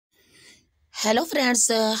Hello friends,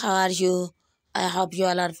 how are you? I hope you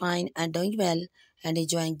all are fine and doing well and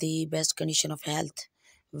enjoying the best condition of health.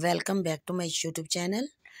 Welcome back to my YouTube channel.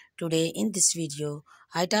 Today in this video,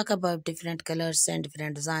 I talk about different colors and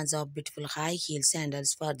different designs of beautiful high heel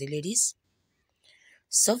sandals for the ladies.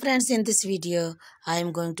 So friends, in this video, I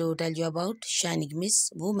am going to tell you about Shining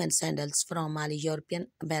Miss women sandals from Mali, European,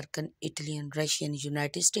 American, Italian, Russian,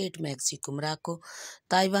 United States, Mexico, Morocco,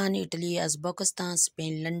 Taiwan, Italy, Uzbekistan,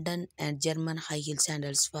 Spain, London, and German high heel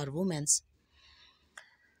sandals for women.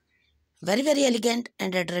 Very elegant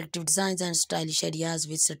and attractive designs and stylish ideas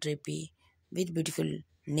with strappy, with beautiful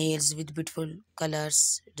nails, with beautiful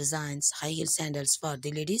colors, designs, high heel sandals for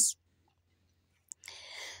the ladies.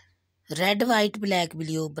 Red, white, black,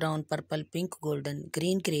 blue, brown, purple, pink, golden,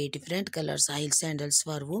 green, grey, different colors, high heel sandals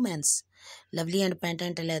for women's. Lovely and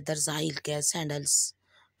patent leathers, high heel case sandals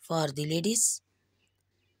for the ladies.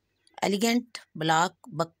 Elegant, black,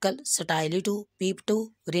 buckle, stylish to, peep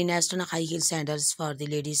to, Renaissance high heel sandals for the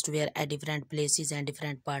ladies to wear at different places and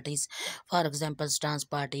different parties. For example, dance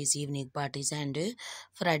parties, evening parties, and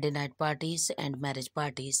Friday night parties and marriage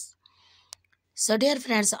parties. So dear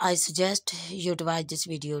friends, I suggest you to watch this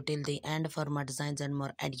video till the end for more designs and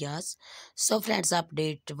more ideas. So friends,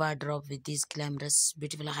 update wardrobe with these glamorous,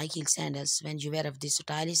 beautiful high heel sandals. When you wear of these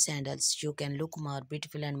stylish sandals, you can look more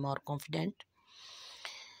beautiful and more confident.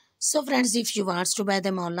 So friends, if you want to buy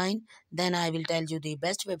them online, then I will tell you the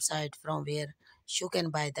best website from where you can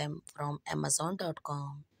buy them from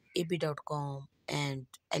Amazon.com, eBay.com and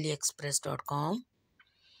AliExpress.com.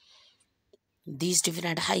 These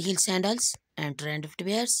different high heel sandals and trend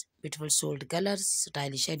wears, beautiful sold colors,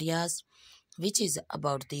 stylish ideas, which is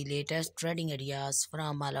about the latest trending ideas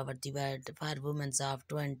from all over the world for women of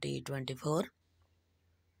 2024.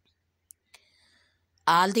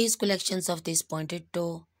 All these collections of these pointed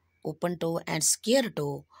toe, open toe, and square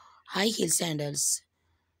toe high heel sandals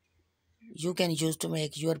you can use to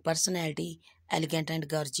make your personality elegant and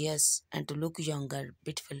gorgeous and to look younger,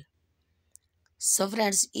 beautiful. So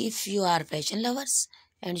friends, if you are fashion lovers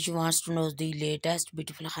and you want to know the latest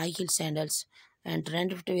beautiful high heel sandals and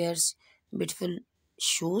trend wears, beautiful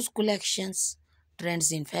shoes collections,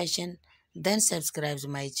 trends in fashion, then subscribe to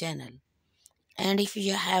my channel. And if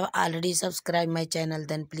you have already subscribed my channel,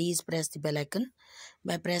 then please press the bell icon.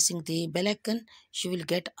 By pressing the bell icon, you will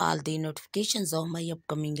get all the notifications of my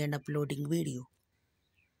upcoming and uploading video.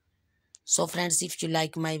 So friends, if you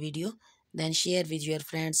like my video, then share with your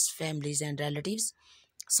friends, families and relatives.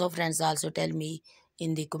 So friends, also tell me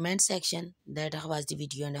in the comment section that how was the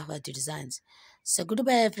video and how was the designs. So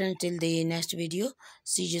goodbye friends till the next video.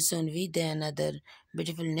 See you soon with another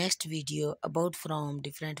beautiful next video about from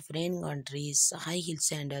different foreign countries, high heel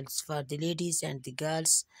sandals for the ladies and the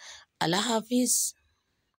girls. Allah Hafiz.